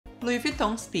Louis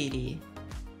Vuitton Speedy.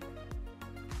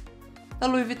 The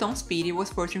Louis Vuitton Speedy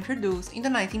was first introduced in the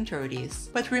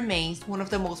 1930s, but remains one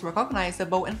of the most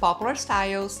recognizable and popular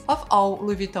styles of all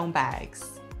Louis Vuitton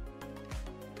bags.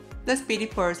 The Speedy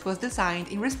purse was designed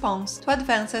in response to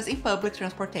advances in public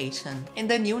transportation and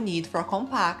the new need for a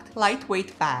compact,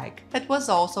 lightweight bag that was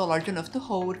also large enough to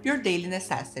hold your daily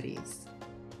necessities.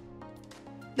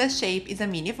 The shape is a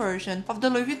mini version of the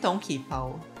Louis Vuitton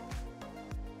Keepall.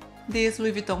 This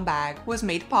Louis Vuitton bag was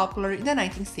made popular in the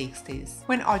 1960s,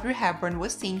 when Audrey Hepburn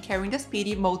was seen carrying the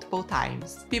Speedy multiple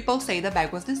times. People say the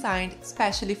bag was designed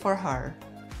specially for her.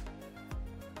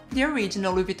 The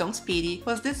original Louis Vuitton Speedy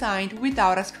was designed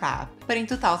without a strap, but in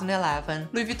 2011,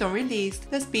 Louis Vuitton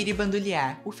released the Speedy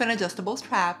Bandoulière with an adjustable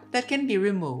strap that can be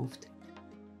removed.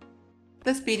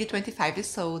 The Speedy 25 is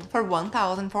sold for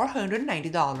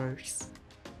 $1,490.